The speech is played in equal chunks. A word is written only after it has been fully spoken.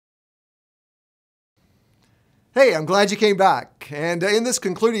Hey, I'm glad you came back. And in this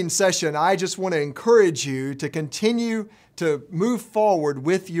concluding session, I just want to encourage you to continue to move forward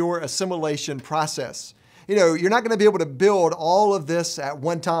with your assimilation process. You know, you're not going to be able to build all of this at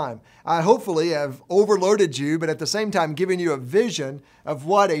one time. I hopefully have overloaded you, but at the same time given you a vision of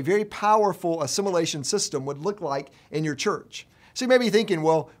what a very powerful assimilation system would look like in your church. So you may be thinking,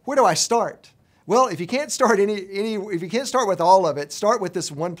 well, where do I start? Well, if you can't start if you can't start with all of it, start with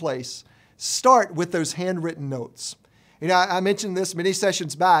this one place. Start with those handwritten notes. You know, I mentioned this many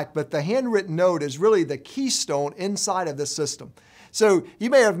sessions back, but the handwritten note is really the keystone inside of this system. So you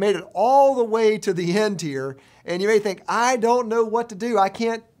may have made it all the way to the end here, and you may think, I don't know what to do. I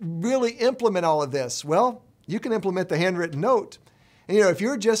can't really implement all of this. Well, you can implement the handwritten note. And you know, if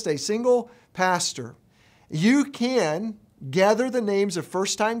you're just a single pastor, you can gather the names of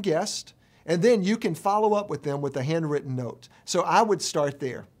first-time guests, and then you can follow up with them with a handwritten note. So I would start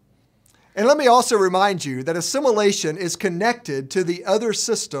there. And let me also remind you that assimilation is connected to the other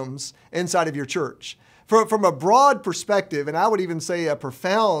systems inside of your church. From a broad perspective, and I would even say a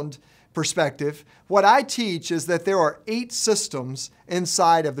profound perspective, what I teach is that there are 8 systems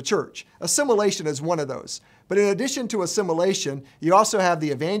inside of the church. Assimilation is one of those. But in addition to assimilation, you also have the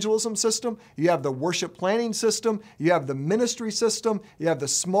evangelism system, you have the worship planning system, you have the ministry system, you have the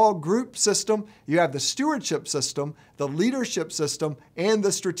small group system, you have the stewardship system, the leadership system, and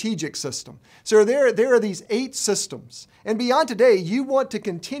the strategic system. So there are these 8 systems. And beyond today, you want to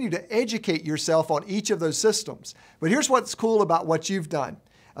continue to educate yourself on each of those systems. But here's what's cool about what you've done.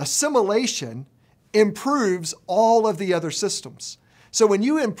 Assimilation improves all of the other systems. So when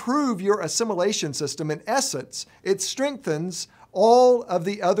you improve your assimilation system, in essence, it strengthens all of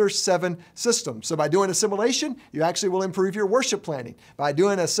the other 7 systems. So by doing assimilation, you actually will improve your worship planning. By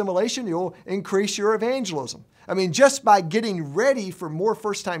doing assimilation, you'll increase your evangelism. I mean, just by getting ready for more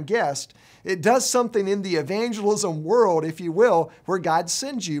first-time guests, it does something in the evangelism world, if you will, where God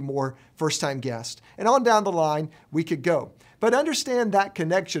sends you more first-time guests. And on down the line, we could go. But understand that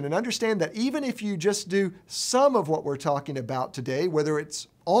connection and understand that even if you just do some of what we're talking about today, whether it's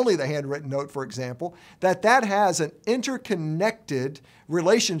only the handwritten note, for example, that has an interconnected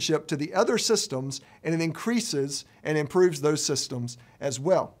relationship to the other systems, and it increases and improves those systems as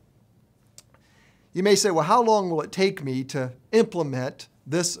well. You may say, well, how long will it take me to implement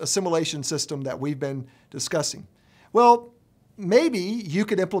this assimilation system that we've been discussing? Well, maybe you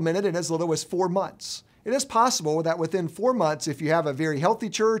could implement it in as little as 4 months. It is possible that within 4 months, if you have a very healthy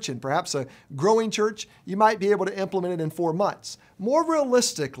church and perhaps a growing church, you might be able to implement it in 4 months. More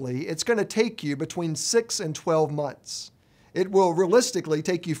realistically, it's going to take you between 6 and 12 months. It will realistically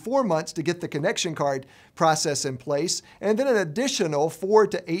take you 4 months to get the connection card process in place, and then an additional 4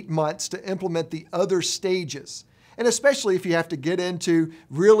 to 8 months to implement the other stages. And especially if you have to get into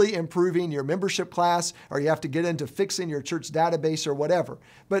really improving your membership class, or you have to get into fixing your church database or whatever.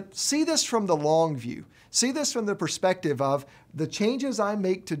 But see this from the long view. See this from the perspective of the changes I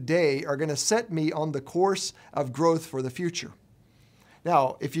make today are going to set me on the course of growth for the future.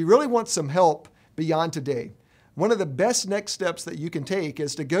 Now, if you really want some help beyond today, one of the best next steps that you can take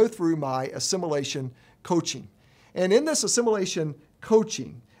is to go through my assimilation coaching. And in this assimilation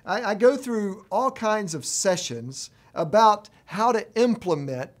coaching, I go through all kinds of sessions about how to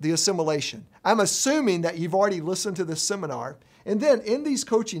implement the assimilation. I'm assuming that you've already listened to this seminar. And then in these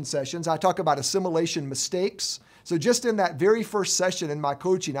coaching sessions, I talk about assimilation mistakes. So just in that very first session in my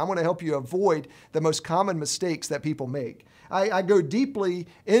coaching, I want to help you avoid the most common mistakes that people make. I go deeply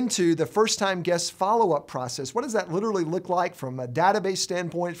into the first-time guest follow-up process. What does that literally look like from a database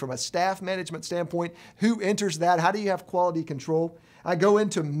standpoint, from a staff management standpoint? Who enters that? How do you have quality control? I go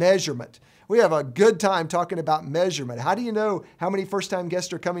into measurement. We have a good time talking about measurement. How do you know how many first-time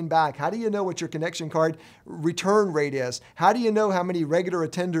guests are coming back? How do you know what your connection card return rate is? How do you know how many regular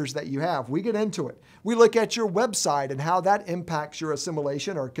attenders that you have? We get into it. We look at your website and how that impacts your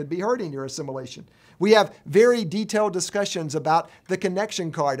assimilation or could be hurting your assimilation. We have very detailed discussions about the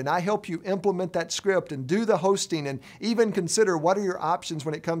connection card, and I help you implement that script and do the hosting and even consider what are your options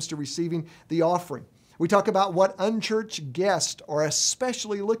when it comes to receiving the offering. We talk about what unchurched guests are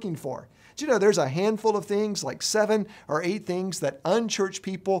especially looking for. Do you know there's a handful of things, like 7 or 8 things that unchurched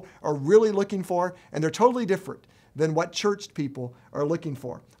people are really looking for, and they're totally different than what churched people are looking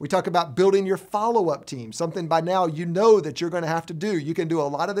for. We talk about building your follow-up team, something by now you know that you're going to have to do. You can do a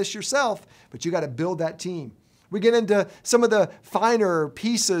lot of this yourself, but you got to build that team. We get into some of the finer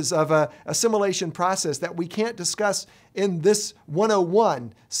pieces of a assimilation process that we can't discuss in this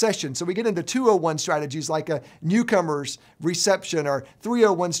 101 session. So we get into 201 strategies like a newcomer's reception, or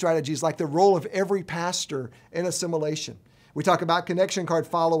 301 strategies like the role of every pastor in assimilation. We talk about connection card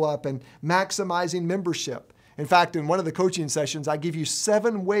follow-up and maximizing membership. In fact, in one of the coaching sessions, I give you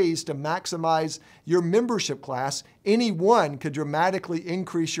 7 ways to maximize your membership class. Any one could dramatically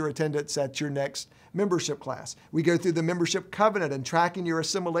increase your attendance at your next membership class. We go through the membership covenant and tracking your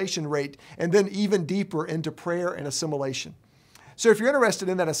assimilation rate, and then even deeper into prayer and assimilation. So if you're interested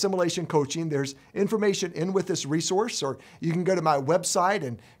in that assimilation coaching, there's information in with this resource, or you can go to my website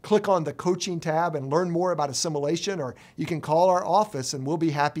and click on the coaching tab and learn more about assimilation, or you can call our office and we'll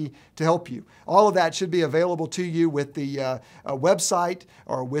be happy to help you. All of that should be available to you with the website,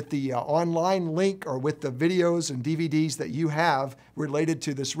 or with the online link, or with the videos and DVDs that you have related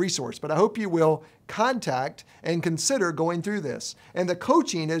to this resource. But I hope you will contact and consider going through this. And the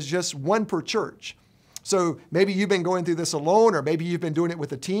coaching is just one per church. So maybe you've been going through this alone, or maybe you've been doing it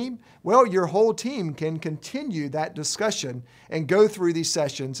with a team. Well, your whole team can continue that discussion and go through these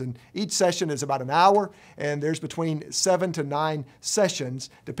sessions. And each session is about an hour, and there's between 7 to 9 sessions,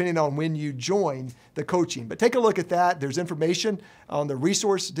 depending on when you join the coaching. But take a look at that. There's information on the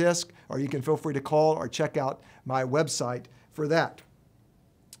resource disc, or you can feel free to call or check out my website for that.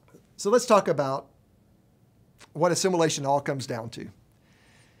 So let's talk about what assimilation all comes down to.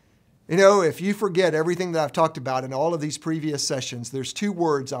 You know, if you forget everything that I've talked about in all of these previous sessions, there's 2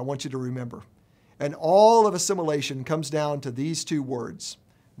 words I want you to remember. And all of assimilation comes down to these 2 words: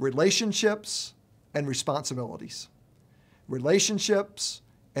 relationships and responsibilities. Relationships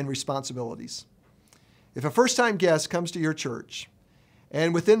and responsibilities. If a first-time guest comes to your church,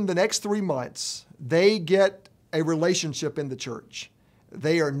 and within the next 3 months, they get a relationship in the church,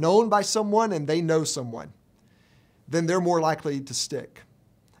 they are known by someone and they know someone, then they're more likely to stick.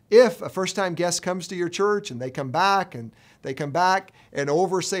 If a first-time guest comes to your church and they come back and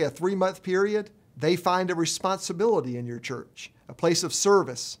over, say, a 3-month period, they find a responsibility in your church, a place of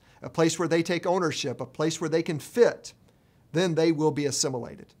service, a place where they take ownership, a place where they can fit, then they will be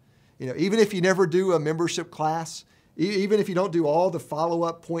assimilated. You know, even if you never do a membership class, even if you don't do all the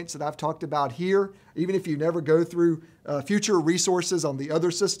follow-up points that I've talked about here, even if you never go through future resources on the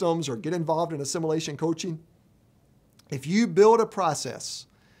other systems or get involved in assimilation coaching, if you build a process,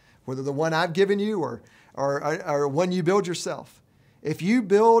 whether the one I've given you or one you build yourself, if you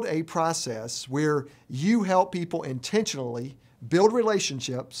build a process where you help people intentionally build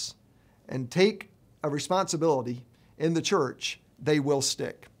relationships and take a responsibility in the church, they will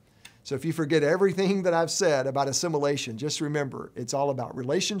stick. So if you forget everything that I've said about assimilation, just remember, it's all about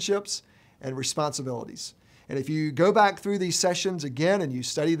relationships and responsibilities. And if you go back through these sessions again and you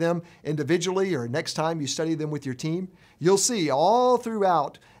study them individually, or next time you study them with your team, you'll see all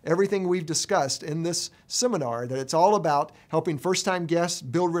throughout everything we've discussed in this seminar that it's all about helping first-time guests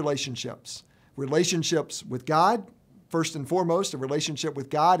build relationships. Relationships with God, first and foremost, a relationship with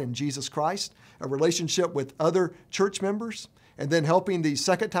God and Jesus Christ, a relationship with other church members, and then helping the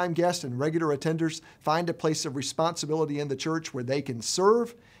second-time guests and regular attenders find a place of responsibility in the church where they can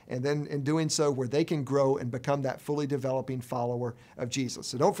serve, and then in doing so, where they can grow and become that fully developing follower of Jesus.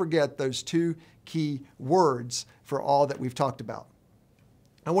 So don't forget those 2 key words for all that we've talked about.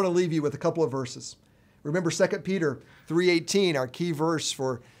 I want to leave you with a couple of verses. Remember 2 Peter 3:18, our key verse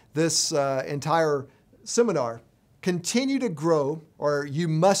for this entire seminar. Continue to grow, or you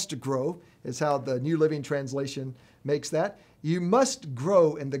must grow, is how the New Living Translation makes that. You must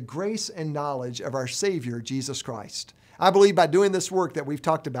grow in the grace and knowledge of our Savior, Jesus Christ. I believe by doing this work that we've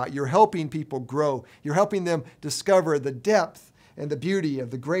talked about, you're helping people grow. You're helping them discover the depth and the beauty of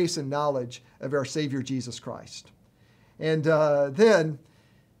the grace and knowledge of our Savior, Jesus Christ. And then,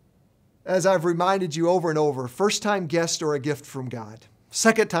 as I've reminded you over and over, first-time guests are a gift from God.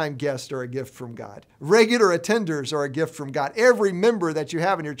 Second-time guests are a gift from God. Regular attenders are a gift from God. Every member that you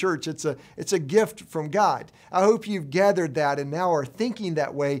have in your church, it's a gift from God. I hope you've gathered that and now are thinking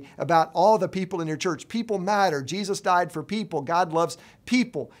that way about all the people in your church. People matter. Jesus died for people. God loves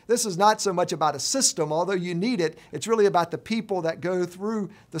people. This is not so much about a system, although you need it. It's really about the people that go through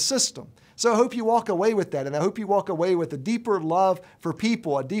the system. So I hope you walk away with that, and I hope you walk away with a deeper love for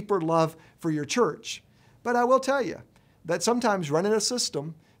people, a deeper love for your church. But I will tell you that sometimes running a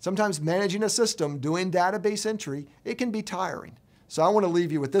system, sometimes managing a system, doing database entry, it can be tiring. So I want to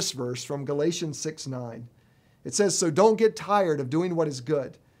leave you with this verse from Galatians 6:9. It says, "So don't get tired of doing what is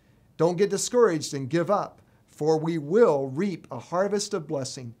good. Don't get discouraged and give up, for we will reap a harvest of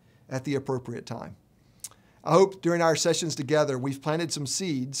blessing at the appropriate time." I hope during our sessions together, we've planted some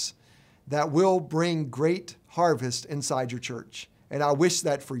seeds that will bring great harvest inside your church. And I wish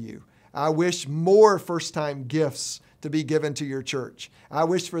that for you. I wish more first-time gifts to be given to your church. I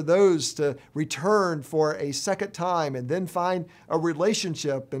wish for those to return for a second time and then find a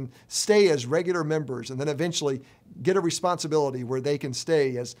relationship and stay as regular members, and then eventually get a responsibility where they can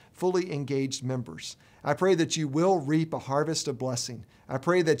stay as fully engaged members. I pray that you will reap a harvest of blessing. I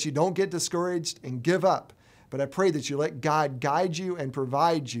pray that you don't get discouraged and give up, but I pray that you let God guide you and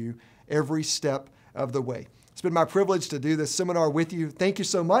provide you every step of the way. It's been my privilege to do this seminar with you. Thank you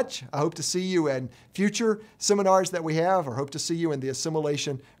so much. I hope to see you in future seminars that we have, or hope to see you in the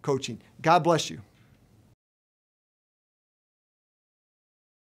assimilation coaching. God bless you.